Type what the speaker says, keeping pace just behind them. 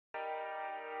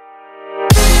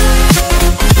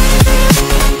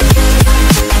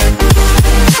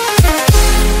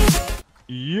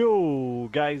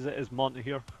guys, it is Monty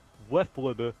here with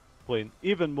LuBu playing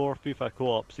even more FIFA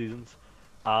co-op seasons.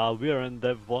 We are in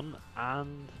Div 1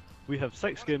 and we have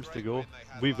 6 games to go.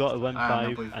 We've got to win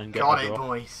 5 and get a draw,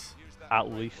 boys. at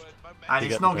least. And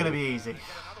it's not going to be easy.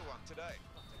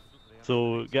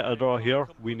 So get a draw here,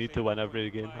 we need to win every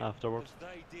game afterwards.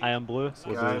 I am blue.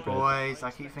 Go boys,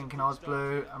 I keep thinking I was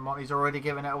blue and Monty's already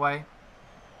giving it away.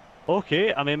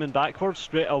 Okay, I'm aiming backwards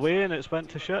straight away and it's went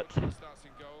to shit.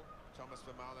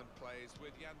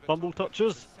 Fumble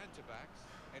touches.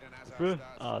 Through.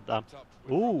 Ah, damn.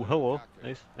 Oh, hello.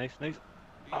 Nice, nice, nice.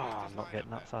 Ah, I'm not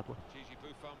getting that, sadly.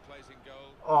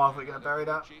 Oh, I thought you were going to bury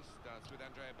that.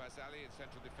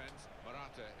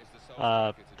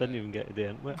 Didn't even get to the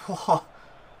end. What?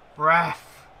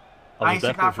 Ref. I used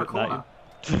to go for a corner.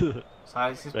 So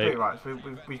this is pretty right.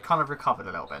 We've kind of recovered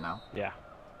a little bit now. Yeah.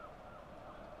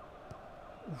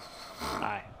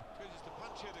 Aye.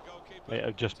 Might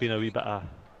have just been a wee bit of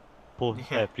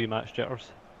pre-match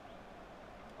jitters.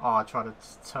 Oh, I tried to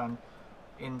turn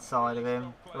inside of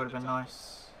him. It would have been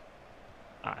nice.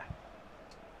 Aye.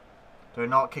 Do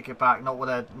not kick it back. Not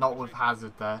with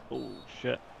Hazard there. Oh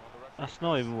shit. That's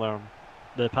not even where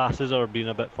the passes are being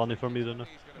a bit funny for me, don't they?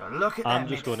 Look at I'm that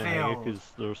just going to hang it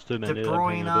because there's too many De of them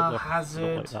hanging about Bruyne, there.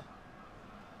 Hazard, Like that.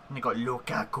 And they got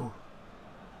Lukaku.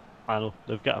 I know,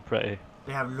 they've got a pretty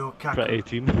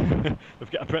team.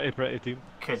 They've got a pretty team.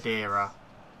 Khedira.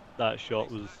 That shot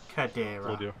was... Khedira.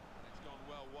 Oh dear.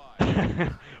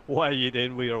 What are you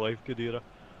doing with your life, Khedira?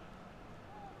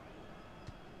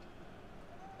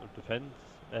 Their defence,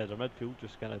 their midfield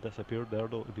just kind of disappeared there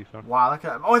though, to be fair. Wow, look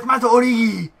at him. Oh, it's Master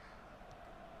Origi!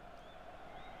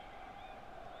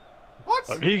 What?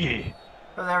 Origi!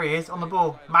 Oh, there he is, on the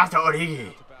ball. Master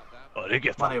Origi!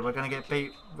 Origi! Money, we're gonna get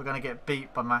beat. We're gonna get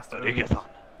beat by Master Origi.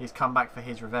 He's come back for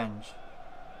his revenge.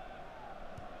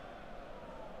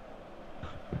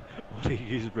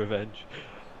 Origi's revenge.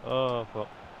 Oh fuck.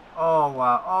 Oh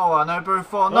wow, oh wow, no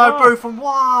Buffon, no Buffon,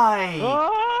 why?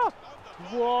 Ah!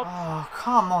 What? Oh,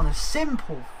 come on, a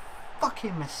simple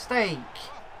fucking mistake.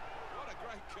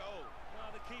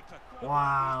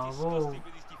 Wow, oh,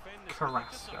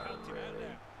 Carrasco,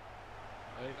 really.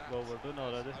 Right, well, we're doing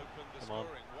already. Come on,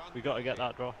 we got to get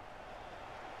that draw.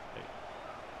 Right.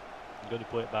 I'm going to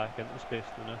play it back into space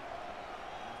now.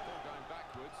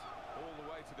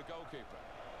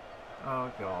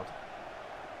 Oh god.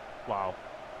 Wow.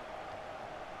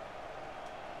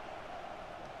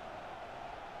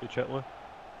 Good shot, Lou.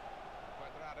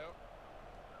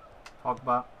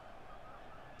 Pogba.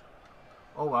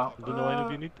 Oh wow. I don't know any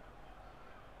of you need.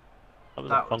 That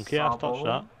was a funky ass touch,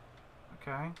 that.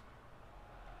 Okay.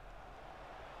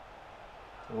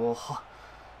 Oh,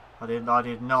 I did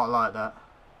not like that.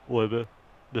 LuBu,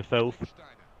 the filth.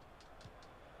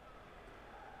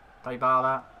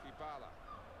 Dybala.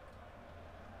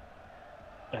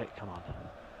 Right, come on.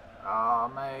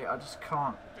 Ah, mate, I just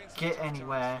can't get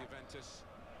anywhere.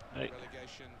 Right.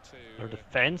 Our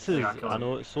defence is, I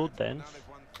know it's so dense.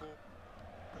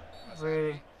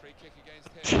 Really?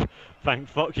 Thank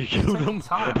fuck you killed him.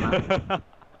 Time, man.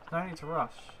 No need to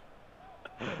rush.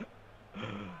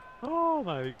 Oh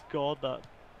my god,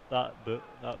 that boot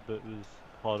was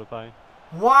horrifying.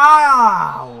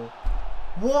 Wow!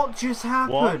 What just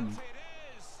happened? What?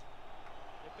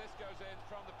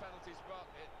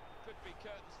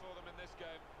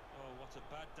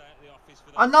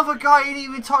 Another guy didn't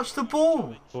even touch the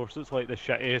ball. Of course, it's like the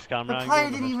shittiest camera The angle.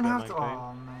 player didn't even have to.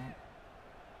 Oh man.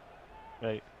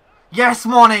 Right. Yes,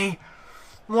 Monty.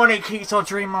 Monty keeps our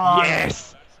dream alive.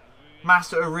 Yes.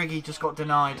 Master Origi just got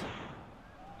denied.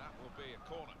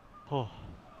 Oh.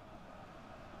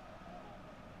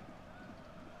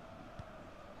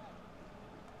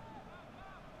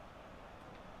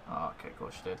 Oh, okay, of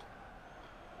course you did.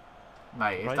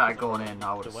 Mate, if that had gone in,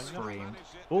 I would have screamed.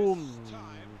 Boom!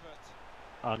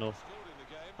 I know.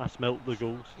 I smelt the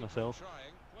goals myself.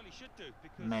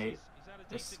 Mate,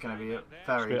 this is going to be a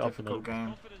very difficult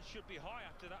game.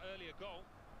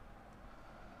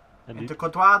 Into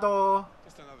Quadrado!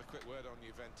 Just another quick word on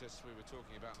Juventus. We were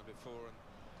talking about them before,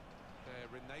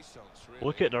 and their renaissance. Really.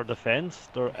 Look at their defence.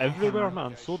 They're everywhere,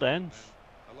 man. So dense.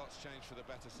 A lot's changed for the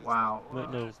better since. Wow.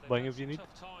 No wing if you need.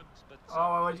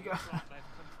 Oh, where'd you go? I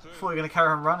thought you were going to carry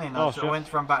on running. I went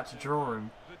to run back to draw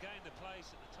room.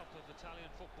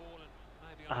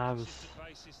 I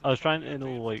was trying to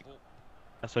know, like,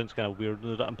 it sounds kind of weird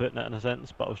that I'm putting it in a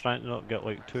sentence, but I was trying to not get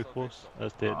like too close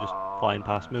as to it just flying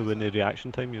past me with no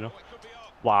reaction time, you know.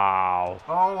 Wow.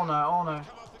 Oh no, oh no.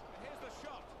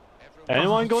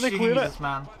 Anyone gonna clear it?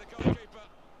 Man.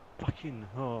 Fucking,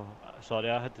 oh, sorry,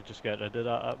 I had to just get rid of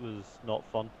that. That was not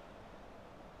fun.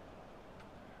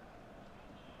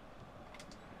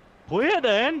 Play it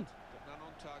then! But none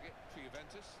on target for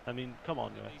Juventus. I mean, come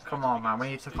on, guys. Come on, man. We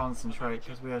need to concentrate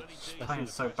because we are just playing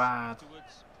so bad.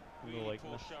 No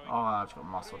likeness. Oh, I just got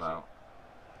muscled out.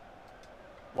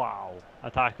 Wow. I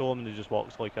tackle him and he just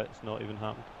walks like it's not even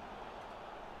happened.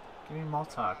 Give me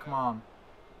Motta. Come on.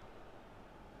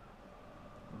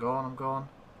 I'm gone. I'm gone.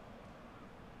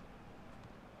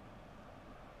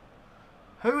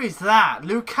 Who is that?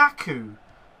 Lukaku?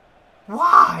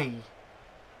 Why?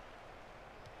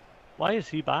 Why is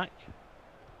he back?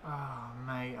 Oh,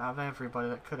 mate, out of everybody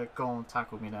that could have gone and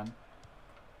tackled me then.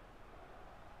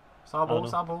 Sabo,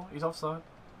 Sabo, he's offside.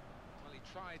 Well, he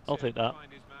tried I'll to take that.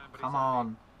 find his man, but Come he's only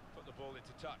on. put the ball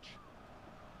into touch.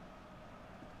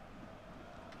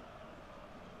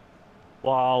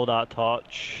 Wow, that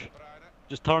touch. Bruyne,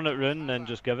 Just turn it round and then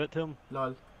just give it to him.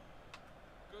 Lol.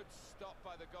 good stop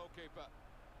by the goalkeeper.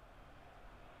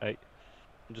 Right.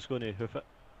 I'm just going to hoof it.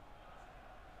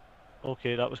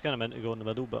 Okay, that was kind of meant to go in the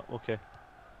middle, but okay.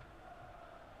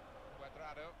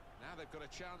 Cuadrado. Now they've got a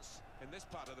chance in this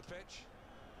part of the pitch.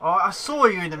 Oh, I saw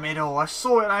you in the middle. I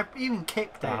saw it and I even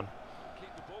kicked it. Damn.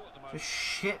 Keep the ball at the moment. Just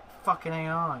shit fucking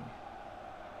AI.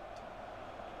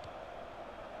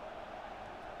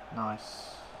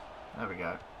 Nice. There we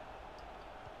go.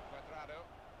 Cuadrado.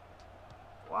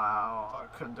 Wow,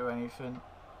 I couldn't do anything.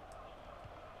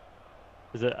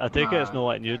 Is it? I take it it's No. not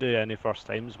letting you do any first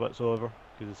times whatsoever,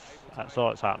 because that's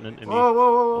all it's happening to me. Whoa,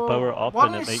 whoa, whoa, I'll power it up Why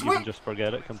and didn't it might switch? even just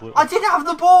forget it completely. I didn't have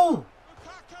the ball!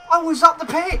 I was up the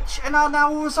pitch and now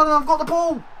all of a sudden I've got the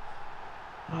ball!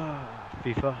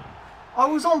 FIFA. I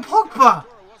was on Pogba!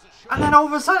 And then all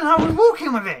of a sudden I was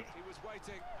walking with it! He was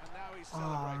waiting and now he's Oh,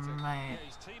 celebrating. mate.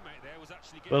 His teammate there was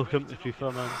actually getting Welcome ready to knock FIFA,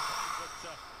 it man. down,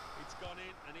 but it's gone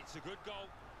in and it's a good goal.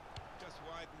 Just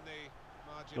widen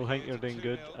the margin. You'll think here you're to doing 2-0.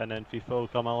 good, and then FIFA will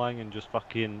come along and just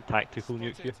fucking tactical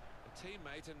nuke you. Spotted a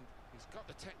teammate, and he's got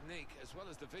the technique as well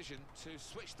as the vision to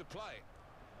switch the play.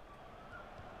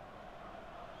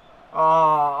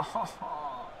 Oh.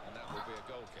 And that will be a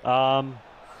goal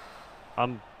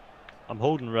kick. I'm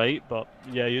holding right, but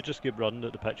yeah, you just keep running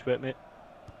at the pitch with it, mate.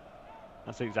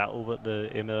 That's exactly what the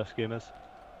aim of this game is.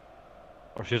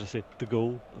 Or should I say, the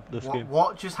goal of this game.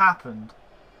 What just happened?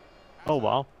 Oh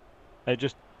wow. It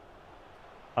just...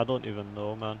 I don't even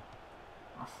know, man.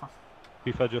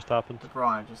 FIFA just happened.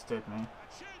 Brian just did me.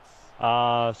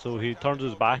 So he turns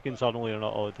his back and suddenly you're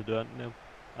not allowed to do anything now.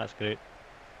 That's great.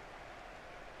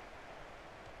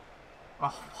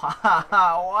 Oh,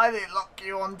 wow. Why did it lock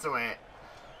you onto it?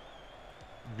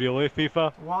 Really,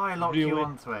 FIFA? Why lock you Really?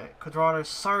 onto it? Cuadrado's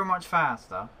so much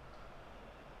faster.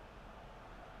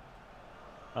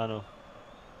 I know.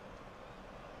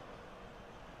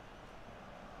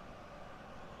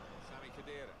 Sami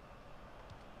Khedira.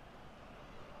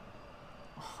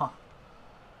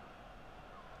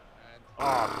 And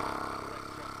great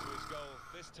threat to his goal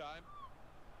this time.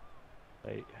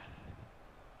 Right.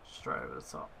 Straight over the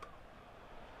top.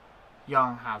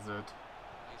 Young Hazard.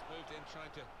 He's moved in trying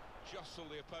to jostle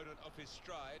the opponent off his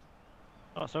stride.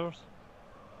 That's ours.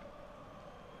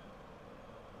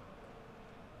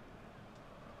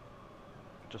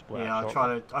 Just play Yeah, that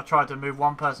short. I tried to move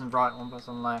one person right, one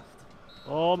person left.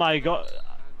 Oh my god.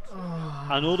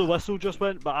 I know the whistle just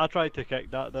went, but I tried to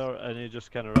kick that there and he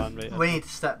just kind of ran right in. We need to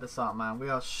step this up, man. We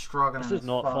are struggling. This is as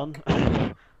not fuck.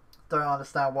 fun. Don't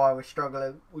understand why we're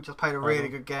struggling. We just played a really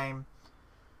good game.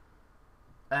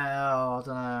 Oh, I don't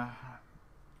know. I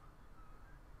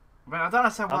mean, I don't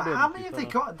understand why. I'm How doing many have they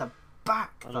FIFA. got at the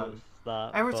back I know though? it's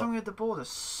that, Every but time we get the ball, there's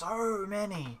so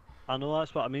many. I know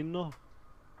that's what I mean though.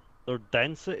 Their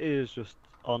density is just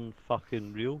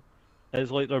unfucking real.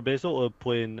 It's like they're basically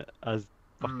playing as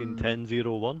fucking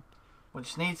 10-0-1. We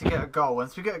just need to get a goal.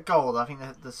 Once we get a goal, I think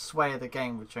the sway of the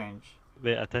game would change.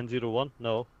 Wait, a 10-0-1?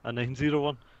 No, a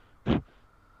 9-0-1.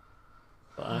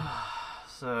 But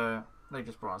So they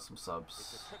just brought on some It's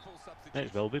subs. a triple substitution.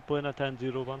 next we'll be playing a 10-0-1.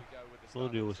 Go with the We'll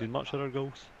start really of the seen much of their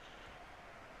goals.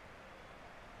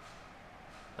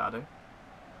 That'll do.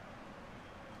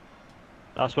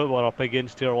 That's what we're up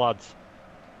against here, lads.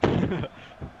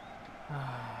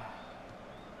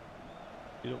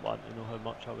 You don't want to know how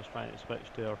much I was trying to switch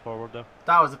to our forward there.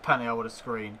 That was a penalty I would have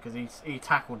screened because he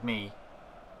tackled me.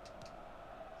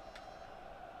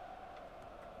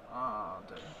 Oh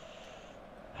dear.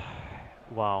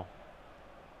 Wow.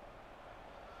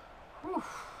 Whew.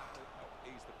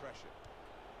 Ease the pressure.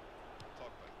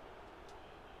 Pogba.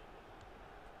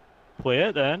 Play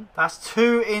it then. That's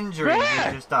 2 injuries Yeah.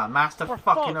 we've just done. Master For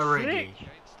fucking fuck's Origi. sake.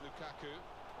 Against Lukaku.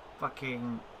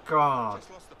 Fucking God.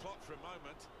 Just lost the plot for a moment.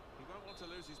 He won't want to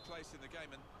lose his place in the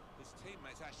game, and his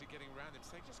teammates actually getting around him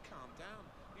saying, just calm down.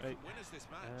 You Right. can win us this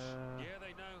match. Yeah,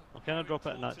 they know. I'll kind of drop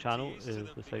it in that channel, He's to them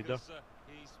the side there, because,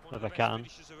 he's one if of I the best can.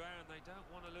 finishers around. They don't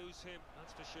want to lose him,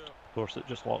 that's for sure. Of course, it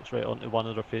just locks right onto one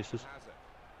of their faces.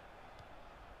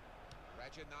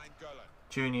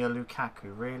 Junior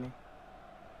Lukaku, really?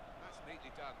 That's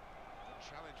neatly done.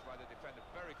 Challenge by the defender.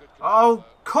 Very good Oh,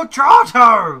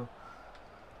 Quadrato!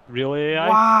 Really, AI?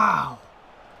 Wow!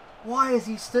 Why has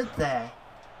he stood there?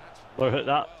 We're hit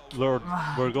that.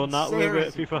 We're going that way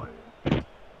with Seriously, FIFA. boy.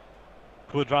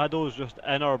 Quadrado's just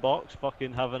in our box,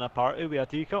 fucking having a party with a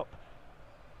teacup.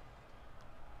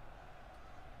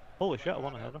 Holy shit! I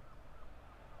want a header.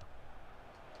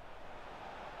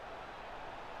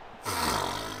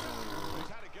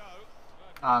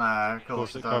 Oh no, of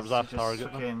course it it curves does. off Just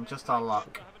target, fucking, just our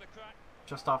luck.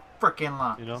 Just our freaking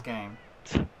luck, You know? this game.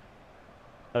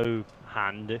 How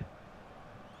handy.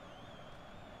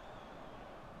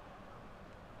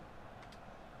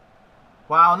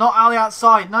 Wow, not Ali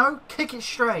outside, no? Kick it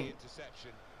straight.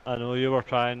 I know you were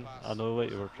trying. I know what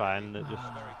you were trying. And it just.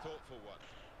 Very thoughtful one.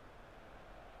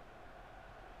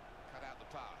 Cut out the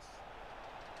pass.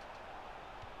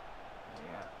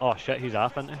 Yeah. Oh shit! He's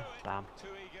off, isn't he? Damn. Too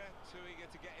eager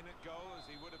to get in at goal as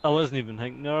he would have I been. wasn't even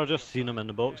thinking there. I just seen him in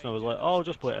the box, and I was like, "Oh, I'll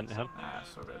just play it into him." Ah,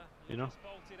 that's so good. You know.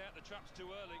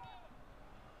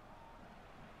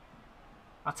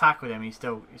 I tackled him, he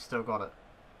still got it.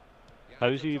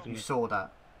 How's he even? You saw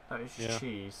that. That was Yeah.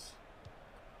 cheese.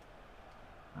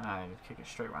 Ah, you kick it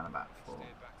straight round the back for.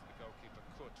 Steered back to the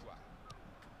goalkeeper,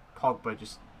 Courtois. Pogba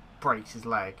just breaks his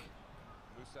leg.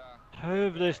 Musa. How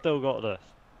have they still got this?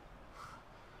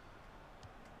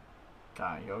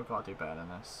 Guy, you've got to do better than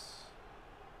this.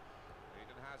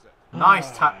 Eden has it.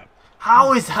 Nice tap.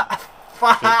 How is that a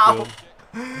foul?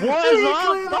 What He is that?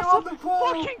 clearly That's won a the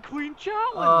ball. fucking clean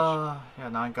challenge! Yeah,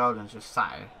 9 Golden's just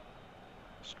sat here.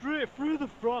 Straight through the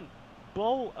front,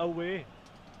 ball away,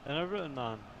 and everything,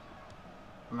 man.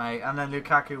 Mate, and then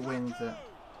Lukaku wins it.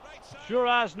 Sure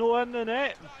as no in the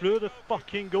net, through the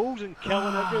fucking goals and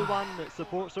killing everyone that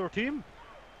supports our team.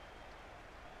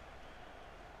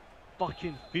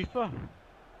 Fucking FIFA.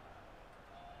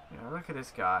 Yeah, look at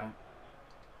this guy.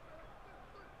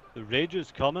 The rage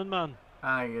is coming, man.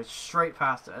 And he goes straight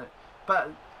past it. But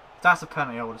that's a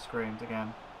penalty I would have screamed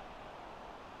again.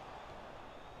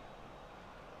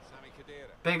 Sami Khedira.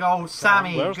 Big old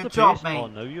Sammy, Where's the good job, pace? mate. Oh,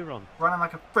 now you run. Running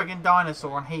like a friggin'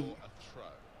 dinosaur on heat. A throw.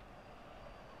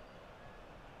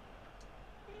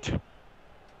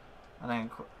 And then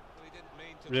Well, he didn't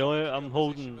mean to Really? try to I'm kill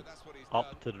holding position, but that's what he's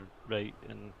up done. to the right,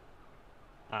 and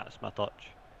that's my touch.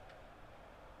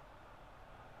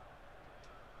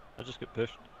 I just get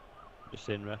pushed. Just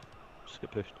saying, ref. Just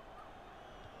get pushed.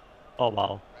 Oh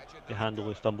wow. The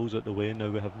handle stumbles out the way, now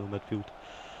we have no midfield.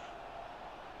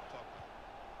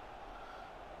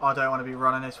 I don't want to be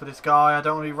running this with this guy. I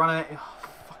don't want to be running it. Oh,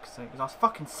 for fuck's sake. I was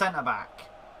fucking centre back.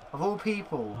 Of all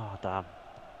people. Oh damn.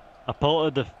 I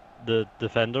pelted the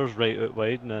defenders right out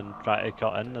wide and then try to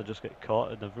cut in, I just get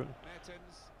caught and everything.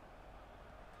 Mertens.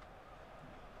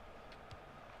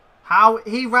 How?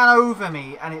 He ran over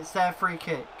me and it's their free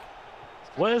kick.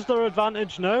 What is their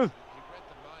advantage now? He read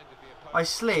the mind of the opponent. I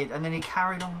slid and then he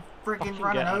carried on friggin' Fucking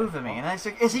running get out. over me. And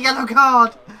it's a yellow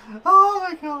card. Oh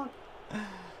my god.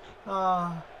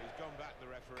 Oh, He's gone back, the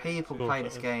referee. people Cool. play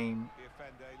this game The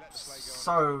offender, he let the play go on.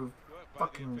 so Work by the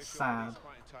fucking official, but sad. he's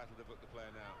quite entitled to book the player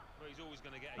now. Well, he's always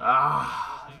going to get a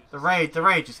Ah, the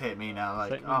rage just hit me now.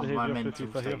 Like, Second oh, my behaviour mental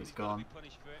for state him. is gone.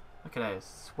 punished for it. Look at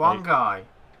this. One Right. guy,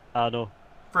 I know.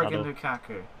 friggin' know.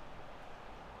 Lukaku.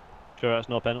 Sure that's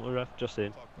not a penalty, ref, just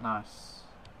saying. Nice.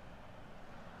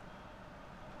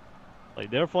 Like,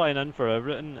 they're flying in for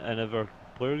everything, and if our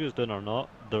player goes down or not,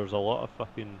 there's a lot of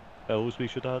fucking bills we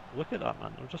should have. Look at that,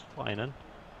 man, they're just flying in.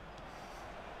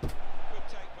 Good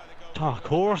take by the Oh, goalkeeper. of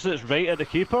course, it's right at the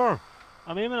keeper.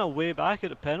 I'm aiming a way back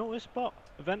at the penalty spot.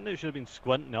 Eventually, it should have been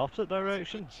squinting the opposite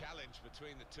direction. Good challenge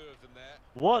between the two of them there.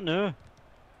 What now?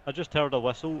 I just heard a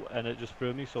whistle, and it just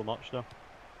threw me so much there.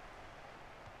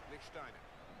 Lichtsteiner.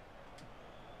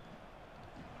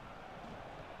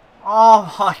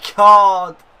 Oh my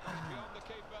god. Beyond the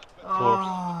keeper, but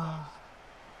Oh.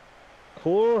 Of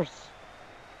course.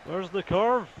 Where's the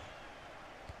curve?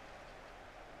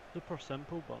 Super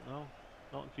simple, but no,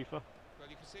 not in FIFA. well,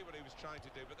 you can see what he was trying to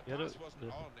do, but the Yeah, pass look, wasn't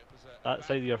the- on. It was a That bad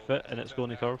side of your ball foot, that and he it's going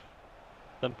to turned curve.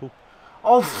 Simple.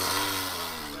 Oh.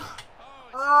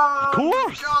 Oh, Of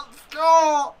course. Can't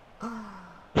score.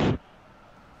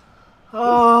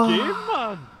 Oh. Game,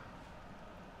 man.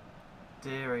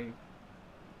 Deary.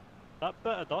 That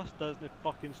bit of dust doesn't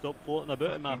fucking stop floating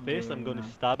about in my Fucking face. I'm game, going to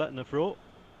man. stab it in the throat.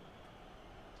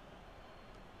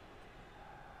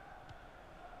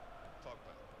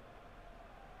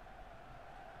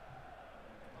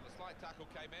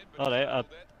 Alright,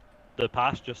 the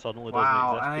pass just suddenly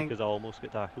Wow, doesn't I exist think because I almost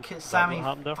get tackled. Is that Sammy what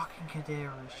happened there? fucking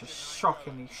Khedira is just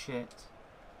shockingly shit.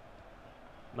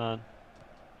 Man.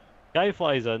 Guy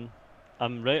flies in,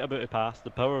 I'm right about to pass, the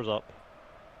power's up.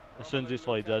 As soon as he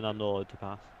slides in, I'm not allowed to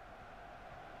pass.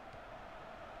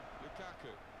 Lukaku.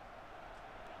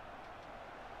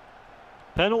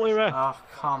 Penalty ref! Oh,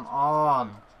 come on.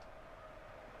 Well,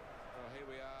 here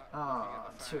we are. Oh, looking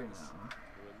at the 2 fans now.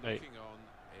 who are Right. looking on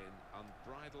in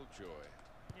unbridled joy.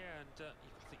 Yeah, and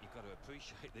I think you've got to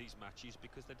appreciate these matches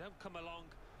because they don't come along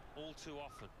all too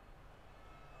often.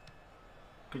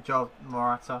 Good job,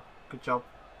 Morata. Good job.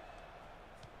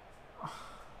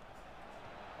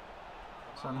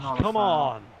 So not a Come foul.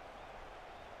 on!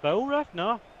 Foul ref?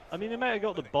 No. I mean, he might have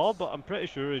got the ball, but I'm pretty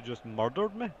sure he just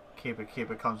murdered me. Keeper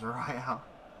comes right out.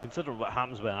 Consider what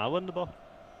happens when I win the ball.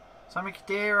 Sammy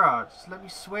Khedira, just let me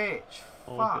switch.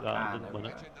 Oh, look at Fuck, that, I ah, didn't there win we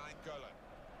it. go. Legend 9 goaler.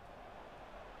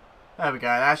 There we go,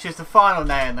 that's just the final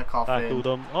nail in the coffin. Tackled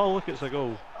him. Oh, look, it's a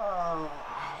goal. Oh.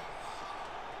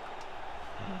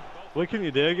 What can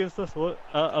you do against this? Look,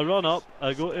 I run up,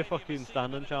 I go to fucking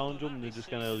stand and challenge him, and he just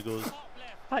kind of goes,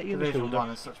 pat you in the Division shoulder. 1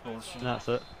 is such bullshit. And that's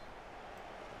it.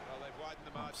 Well, they've widened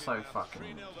the I'm margin so now. fucking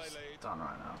 3-0 they just lead. done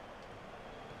right now.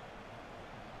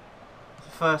 It's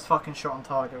the first fucking shot on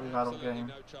target we've had all Absolutely game.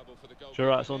 no trouble for the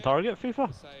Sure, that's on target,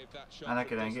 FIFA? Save that shot And I from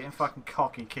could getting distance. fucking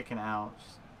cocky, kicking it out.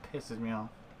 Just pisses me off.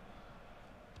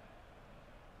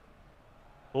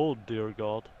 Oh dear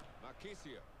God.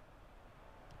 Marquisio.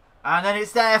 And then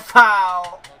it's their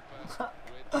foul! Pogba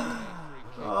with a free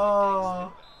kick.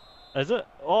 Oh. Is it?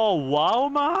 Oh wow,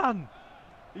 man!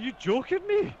 Are you joking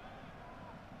me?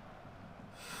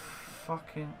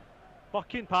 Fucking.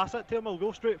 Fucking pass it to him, I'll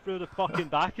go straight through the fucking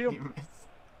back of He him. missed.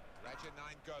 Legend 9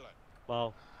 goaler.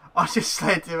 Wow. I just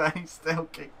slid him and he still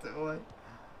kicked it away. Well,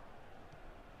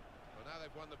 now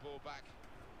they've won the ball back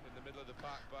in the middle of the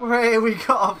park. But Right, we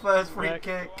got our first free Correct.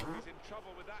 kick. he's in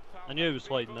trouble with that foul. I knew he was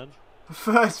sliding in.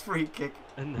 First free kick.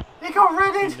 In the He got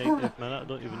rid 90th minute, I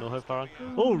don't even know how far.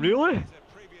 Oh really? He's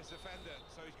a previous offender,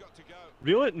 so he's got to go.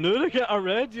 Really? No, to get a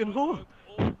red, you know?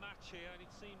 All match here, and it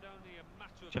seemed only a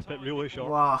matter of Chip it time really before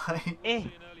short. Why? Eh. we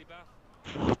see an early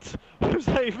bath. What? Was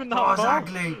that even that Oh, it's far?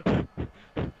 ugly.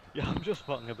 Yeah, I'm just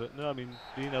fucking about. No, I mean,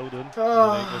 3-0 done.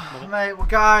 Oh, mate, well,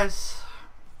 guys,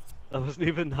 That wasn't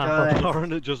even half Guys. an hour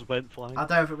and it just went flying. I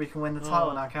don't think we can win the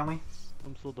title Oh. now, can we?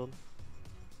 I'm so done.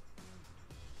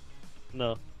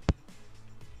 No.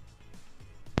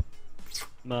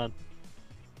 Man.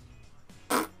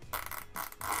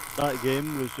 That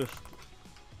game was just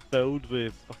filled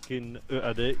with fucking out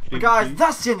of date. But guys,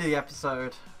 that's the end of the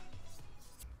episode.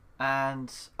 And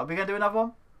are we going to do another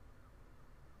one?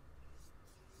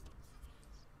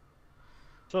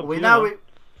 We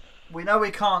know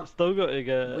we can't. Still got to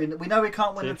get. We know we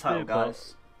can't win the safety, title, but-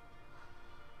 guys.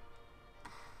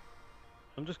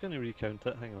 I'm just going to recount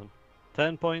it. Hang on.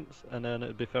 10 points, and then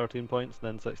it'd be 13 points, and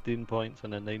then 16 points,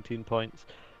 and then 19 points.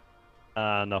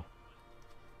 No.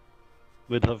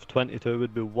 We'd have 22.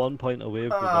 We'd be 1 point away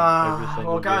if we won every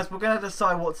single Well, guys, game. we're going to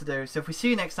decide what to do. So if we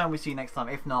see you next time, we see you next time.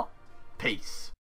 If not, peace.